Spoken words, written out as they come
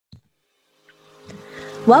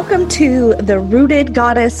Welcome to the Rooted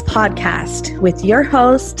Goddess podcast with your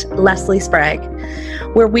host, Leslie Sprague,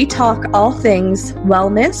 where we talk all things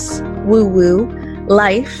wellness, woo-woo,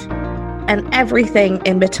 life, and everything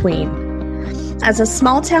in between. As a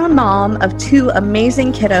small-town mom of two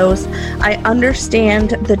amazing kiddos, I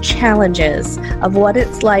understand the challenges of what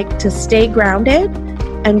it's like to stay grounded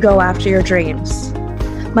and go after your dreams.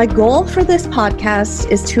 My goal for this podcast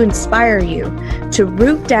is to inspire you to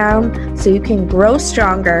root down so you can grow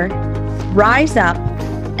stronger, rise up,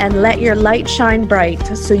 and let your light shine bright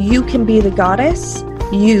so you can be the goddess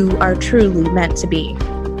you are truly meant to be.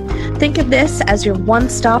 Think of this as your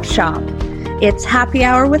one-stop shop. It's happy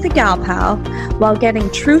hour with a gal pal while getting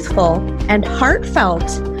truthful and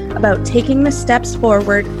heartfelt about taking the steps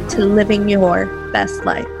forward to living your best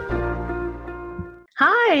life.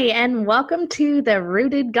 Hi, and welcome to the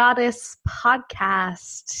Rooted Goddess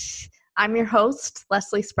podcast. I'm your host,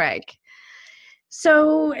 Leslie Sprague.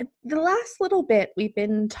 So the last little bit, we've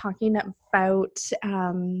been talking about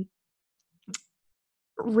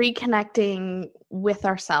reconnecting with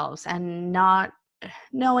ourselves and not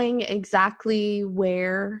knowing exactly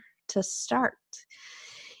where to start.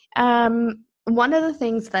 One of the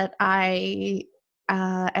things that I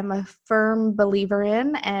am a firm believer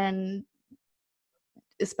in, and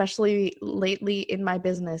especially lately in my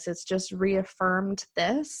business, it's just reaffirmed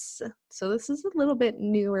this. So this is a little bit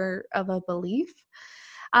newer of a belief.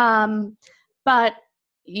 But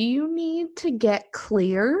you need to get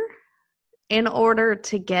clear in order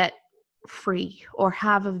to get free or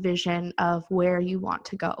have a vision of where you want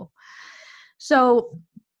to go. So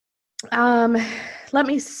let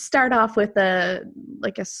me start off with a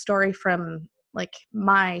story from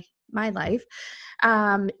my life.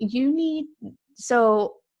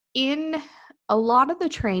 So in a lot of the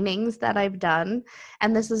trainings that I've done,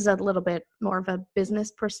 and this is a little bit more of a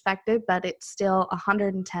business perspective, but it's still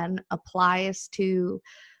 110 applies to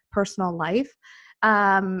personal life.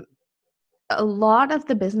 A lot of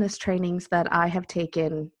the business trainings that I have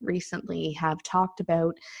taken recently have talked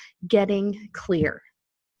about getting clear.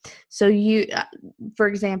 So for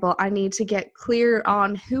example, I need to get clear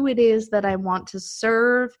on who it is that I want to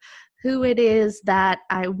serve, who it is that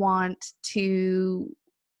I want to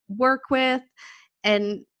work with,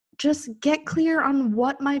 and just get clear on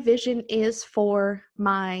what my vision is for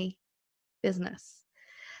my business.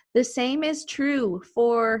 The same is true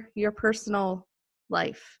for your personal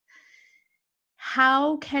life.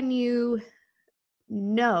 How can you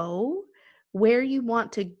know where you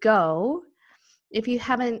want to go if you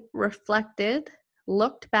haven't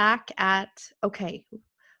looked back at, okay,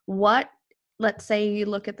 let's say you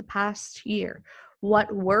look at the past year,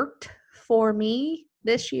 what worked for me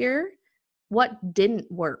this year? What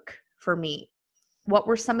didn't work for me? What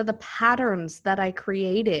were some of the patterns that I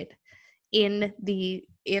created in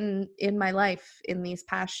my life in these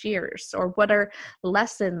past years? Or what are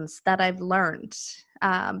lessons that I've learned?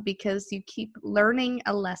 Because you keep learning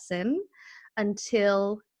a lesson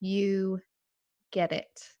until you get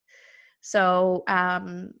it. So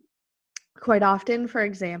quite often, for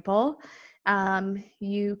example,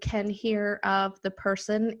 you can hear of the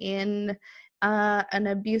person in an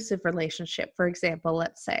abusive relationship, for example,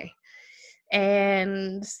 let's say,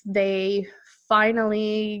 and they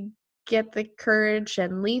finally get the courage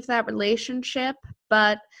and leave that relationship,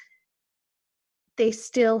 but they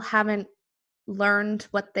still haven't learned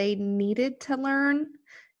what they needed to learn,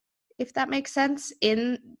 if that makes sense,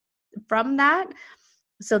 from that.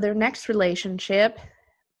 So their next relationship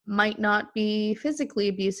might not be physically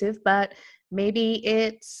abusive, but maybe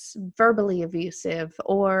it's verbally abusive,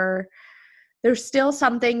 or there's still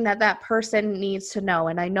something that person needs to know.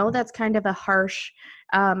 And I know that's kind of a harsh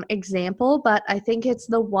example, but I think it's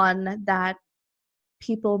the one that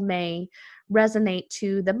people may resonate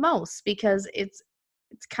to the most, because it's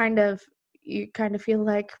kind of, you kind of feel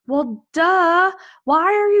like, well, duh, why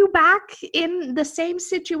are you back in the same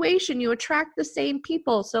situation? You attract the same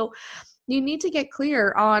people. So you need to get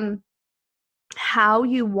clear on how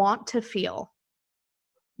you want to feel.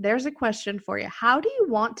 There's a question for you. How do you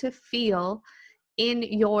want to feel in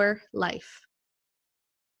your life?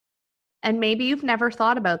 And maybe you've never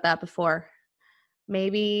thought about that before.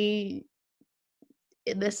 Maybe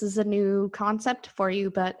this is a new concept for you,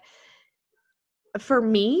 but for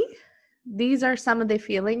me, these are some of the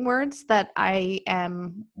feeling words that I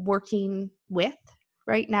am working with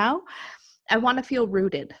right now. I want to feel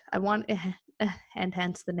rooted. And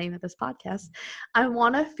hence the name of this podcast, I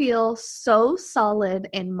want to feel so solid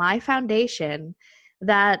in my foundation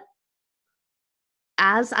that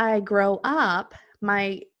as I grow up,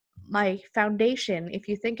 my foundation, if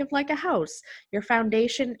you think of like a house, your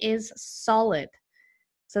foundation is solid.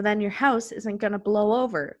 So then your house isn't going to blow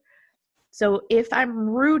over. So if I'm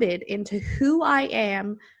rooted into who I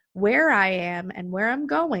am, where I am, and where I'm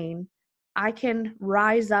going, I can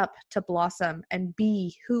rise up to blossom and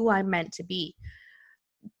be who I'm meant to be.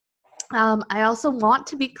 I also want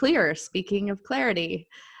to be clear. Speaking of clarity,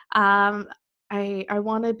 I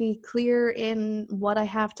want to be clear in what I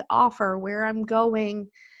have to offer, where I'm going.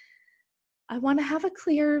 I want to have a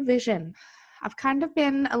clear vision. I've kind of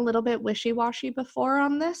been a little bit wishy-washy before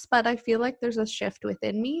on this, but I feel like there's a shift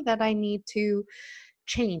within me that I need to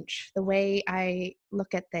change the way I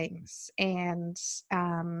look at things. And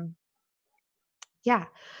yeah,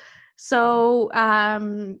 so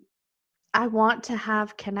I want to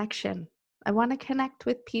have connection. I want to connect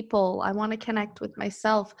with people. I want to connect with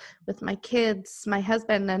myself, with my kids, my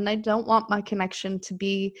husband, and I don't want my connection to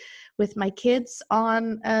be with my kids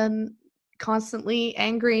on an constantly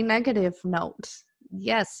angry, negative note.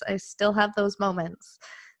 Yes, I still have those moments.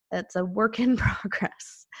 It's a work in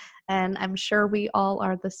progress, and I'm sure we all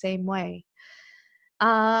are the same way.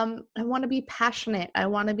 I want to be passionate. I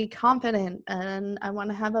want to be confident, and I want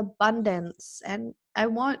to have abundance, and I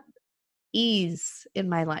want ease in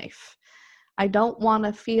my life. I don't want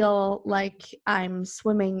to feel like I'm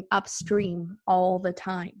swimming upstream all the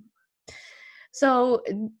time. So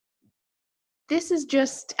this is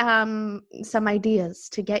just some ideas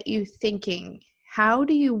to get you thinking. How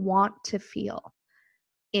do you want to feel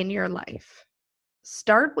in your life?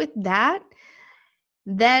 Start with that.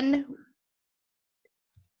 Then,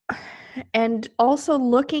 and also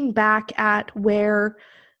looking back at where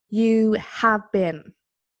you have been.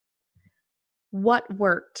 What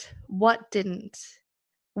worked? What didn't?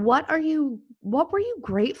 What were you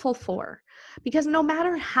grateful for? Because no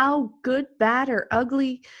matter how good, bad, or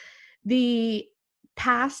ugly the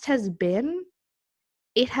past has been,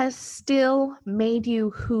 it has still made you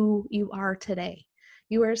who you are today.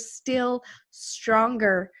 You are still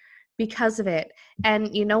stronger because of it.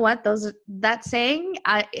 And you know what? That saying,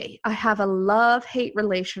 I have a love-hate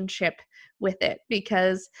relationship with it,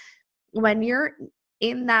 because when you're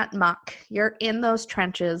in that muck, you're in those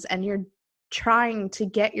trenches, and you're trying to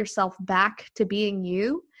get yourself back to being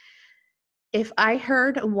you. If I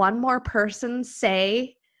heard one more person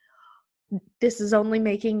say, this is only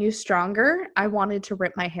making you stronger, I wanted to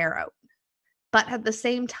rip my hair out. But at the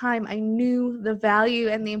same time, I knew the value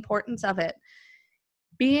and the importance of it.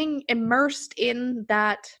 Being immersed in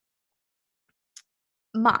that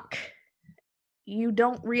muck, you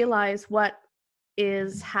don't realize what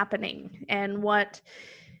is happening and what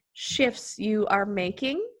shifts you are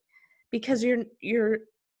making, because you're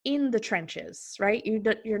in the trenches, right?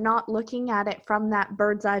 You're not looking at it from that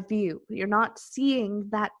bird's eye view. You're not seeing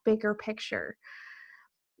that bigger picture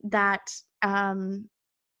that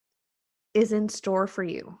is in store for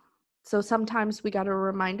you. So sometimes we got to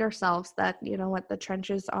remind ourselves that, you know what, the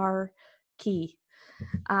trenches are key.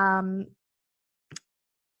 And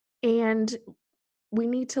we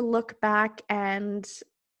need to look back and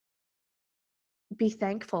be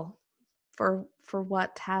thankful for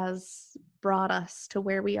what has brought us to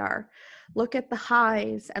where we are. Look at the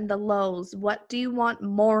highs and the lows. What do you want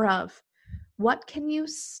more of? What can you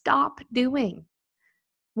stop doing?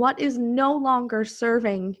 What is no longer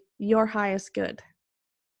serving your highest good?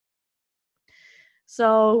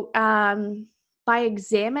 So by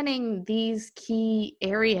examining these key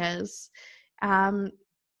areas,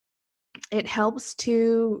 it helps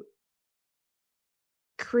to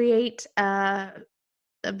create a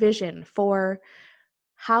vision for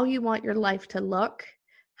how you want your life to look,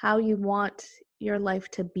 how you want your life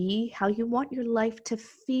to be, how you want your life to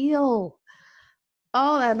feel.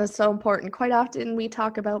 Oh, that is so important. Quite often we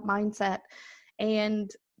talk about mindset,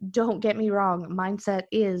 and don't get me wrong, mindset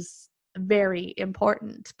is very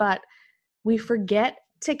important, but we forget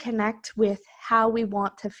to connect with how we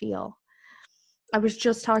want to feel. I was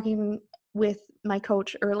just talking with my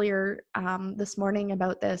coach earlier this morning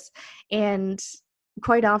about this, and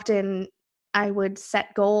quite often I would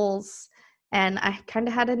set goals and I kind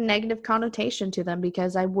of had a negative connotation to them,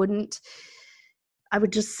 because I would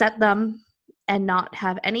just set them and not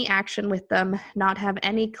have any action with them, not have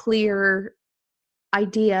any clear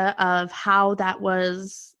idea of how that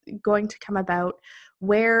was going to come about,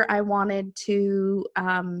 where I wanted to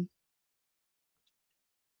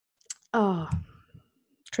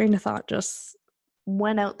train of thought just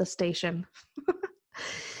went out the station.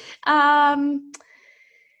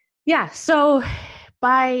 Yeah, so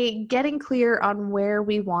by getting clear on where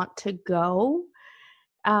we want to go,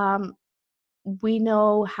 we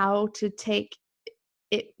know how to take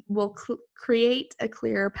it. Will create a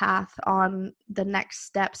clearer path on the next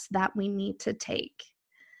steps that we need to take.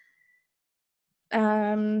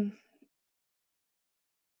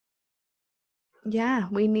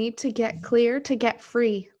 We need to get clear to get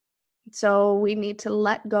free. So we need to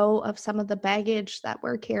let go of some of the baggage that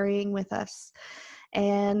we're carrying with us.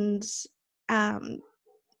 And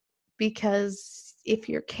because if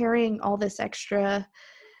you're carrying all this extra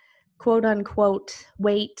quote unquote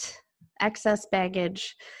weight, excess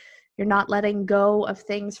baggage, you're not letting go of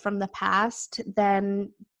things from the past,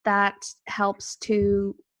 then that helps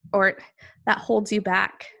to, or that holds you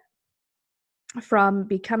back from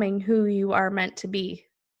becoming who you are meant to be.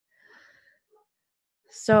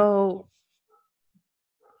 So,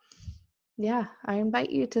 yeah, I invite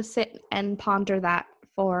you to sit and ponder that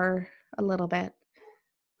for a little bit.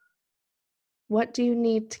 What do you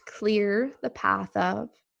need to clear the path of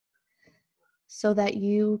so that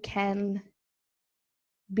you can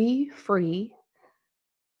be free,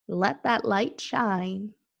 let that light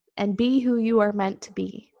shine, and be who you are meant to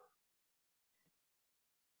be?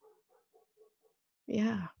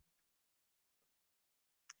 Yeah.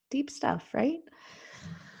 Deep stuff, right?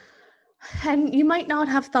 And you might not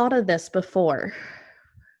have thought of this before.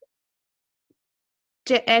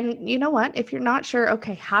 And you know what? If you're not sure,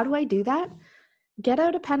 okay, how do I do that? Get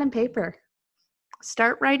out a pen and paper.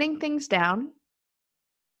 Start writing things down.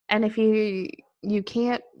 And if you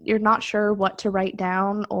can't, you're not sure what to write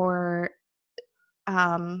down or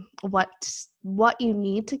what you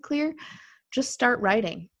need to clear, just start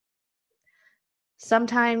writing.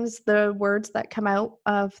 Sometimes the words that come out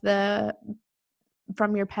of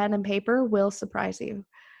from your pen and paper will surprise you.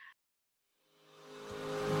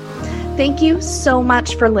 Thank you so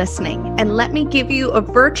much for listening, and let me give you a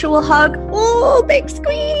virtual hug, big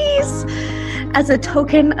squeeze, as a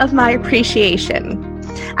token of my appreciation.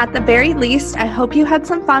 At the very least, I hope you had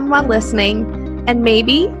some fun while listening, and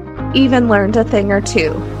maybe even learned a thing or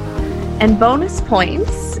two. And bonus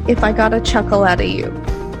points if I got a chuckle out of you.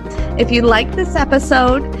 If you liked this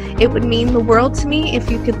episode, it would mean the world to me if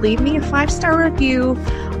you could leave me a 5-star review,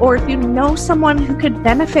 or if you know someone who could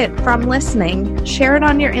benefit from listening, share it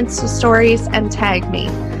on your Insta stories and tag me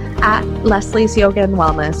at Leslie's Yoga and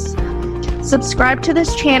Wellness. Subscribe to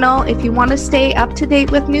this channel if you want to stay up to date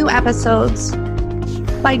with new episodes.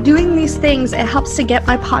 By doing these things, it helps to get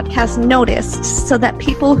my podcast noticed so that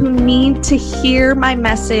people who need to hear my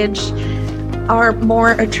message are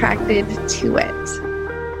more attracted to it.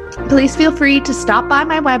 Please feel free to stop by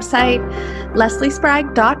my website,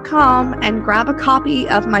 lesliespragg.com, and grab a copy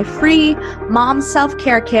of my free Mom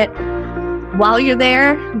Self-Care Kit. While you're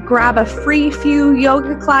there, grab a free few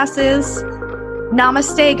yoga classes.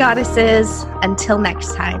 Namaste, goddesses. Until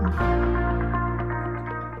next time.